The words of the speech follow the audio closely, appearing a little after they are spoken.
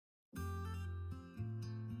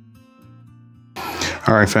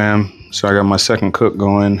All right, fam. So I got my second cook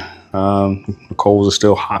going. The coals are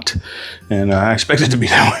still hot, and I expect it to be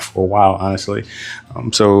that way for a while, honestly.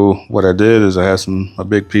 So what I did is I had a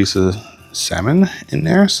big piece of salmon in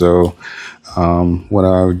there. So what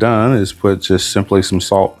I've done is put just simply some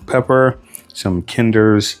salt, pepper, some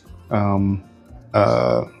Kinder's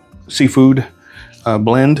seafood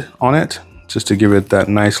blend on it, just to give it that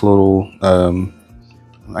nice little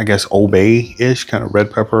I guess Old Bay-ish kind of red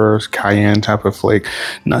peppers, cayenne type of flake.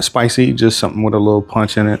 Not spicy, just something with a little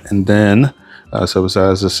punch in it. And then, so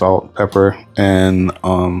besides the salt, pepper, and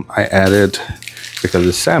I added, because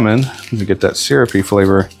it's salmon, to get that syrupy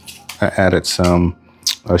flavor, I added some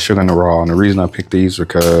sugar in the raw. And the reason I picked these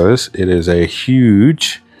because it is a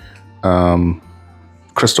huge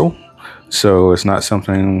crystal. So it's not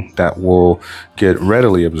something that will get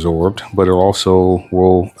readily absorbed, but it also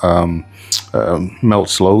will melt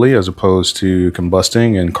slowly as opposed to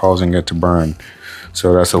combusting and causing it to burn.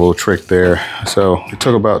 So that's a little trick there. So it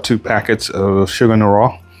took about 2 packets of sugar in the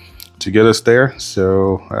raw to get us there.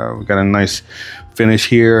 So we got a nice finish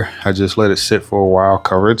here. I just let it sit for a while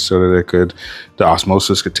covered so that the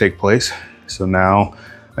osmosis could take place. So now,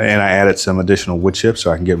 and I added some additional wood chips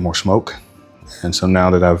so I can get more smoke. And so now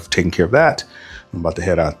that I've taken care of that, I'm about to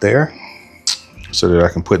head out there so that I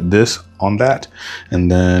can put this on that,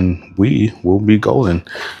 and then we will be golden.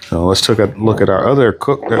 So let's take a look at our other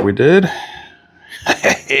cook that we did.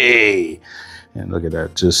 Hey, and look at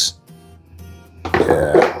that, just,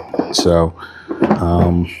 yeah. So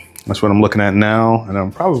that's what I'm looking at now, and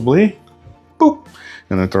I'm probably,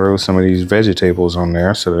 gonna throw some of these vegetables on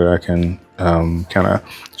there so that I can kind of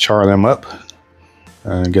char them up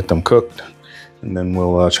and get them cooked. And then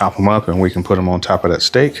we'll chop them up and we can put them on top of that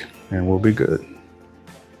steak and we'll be good.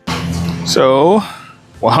 So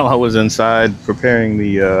while I was inside preparing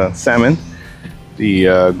the salmon,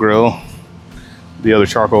 the grill, the other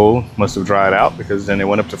charcoal must have dried out because then it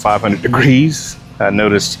went up to 500 degrees. I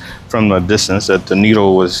noticed from the distance that the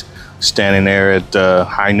needle was standing there at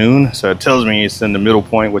high noon. So it tells me it's in the middle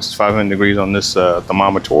point, which is 500 degrees on this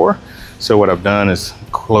thermometer. So what I've done is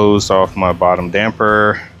closed off my bottom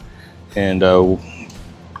damper and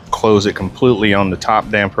close it completely on the top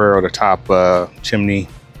damper or the top chimney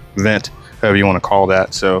vent, however you want to call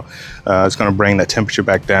that. So it's going to bring that temperature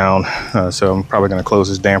back down. So I'm probably going to close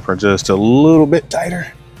this damper just a little bit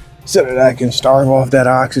tighter so that I can starve off that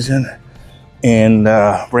oxygen and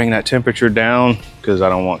bring that temperature down, because I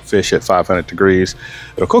don't want fish at 500 degrees.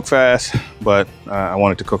 It'll cook fast, but I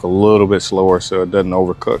want it to cook a little bit slower so it doesn't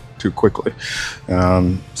overcook too quickly.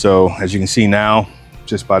 So as you can see now,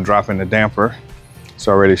 just by dropping the damper, it's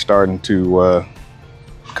already starting to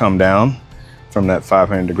come down from that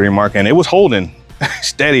 500 degree mark, and it was holding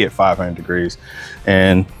steady at 500 degrees.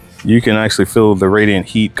 And you can actually feel the radiant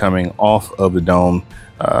heat coming off of the dome.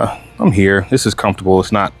 I'm here, this is comfortable.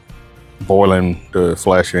 It's not boiling the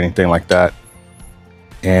flesh or anything like that.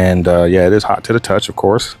 And yeah, it is hot to the touch, of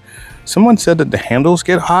course. Someone said that the handles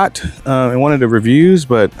get hot in one of the reviews,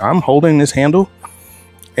 but I'm holding this handle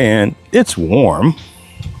and it's warm,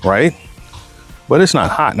 right? But it's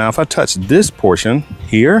not hot. Now, if I touch this portion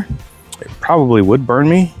here, it probably would burn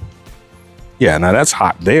me. Yeah, now that's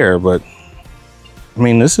hot there, but I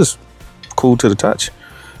mean, this is cool to the touch.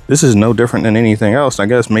 This is no different than anything else. I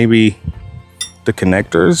guess maybe the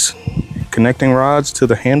connecting rods to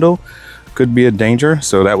the handle could be a danger.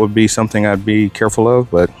 So that would be something I'd be careful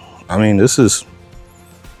of. But I mean, this is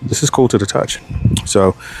cool to the touch.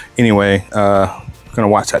 So anyway, gonna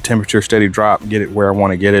watch that temperature steady drop, get it where I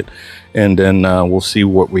want to get it, and then we'll see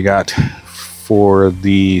what we got for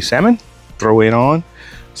the salmon. Throw it on.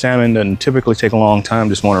 Salmon doesn't typically take a long time.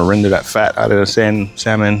 Just want to render that fat out of the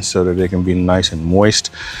salmon so that they can be nice and moist.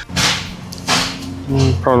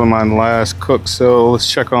 Probably my last cook, so let's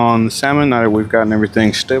check on the salmon now that we've gotten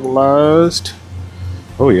everything stabilized.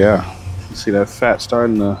 Oh yeah, see that fat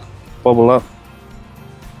starting to bubble up.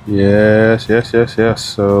 Yes.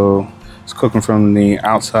 So it's cooking from the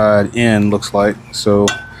outside in, looks like. So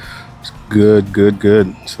it's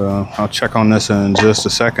good. So I'll check on this in just a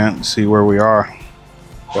second, see where we are.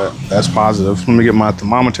 But that's positive. Let me get my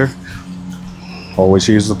thermometer. Always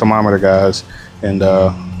use the thermometer, guys. And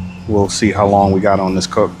we'll see how long we got on this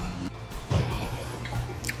cook.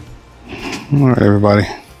 All right, everybody.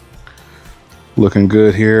 Looking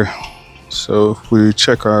good here. So if we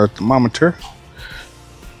check our thermometer,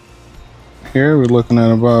 here we're looking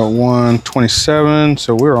at about 127,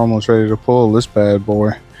 so we're almost ready to pull this bad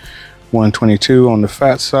boy. 122 on the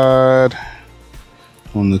fat side.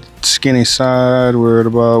 On the skinny side, we're at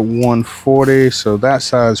about 140, so that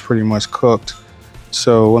side's pretty much cooked.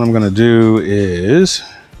 So what I'm gonna do is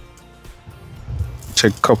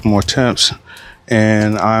take a couple more attempts,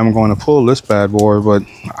 and I'm going to pull this bad boy, but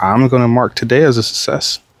I'm going to mark today as a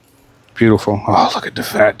success. Beautiful. Oh, look at the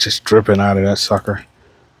fat just dripping out of that sucker.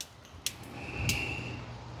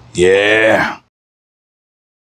 Yeah.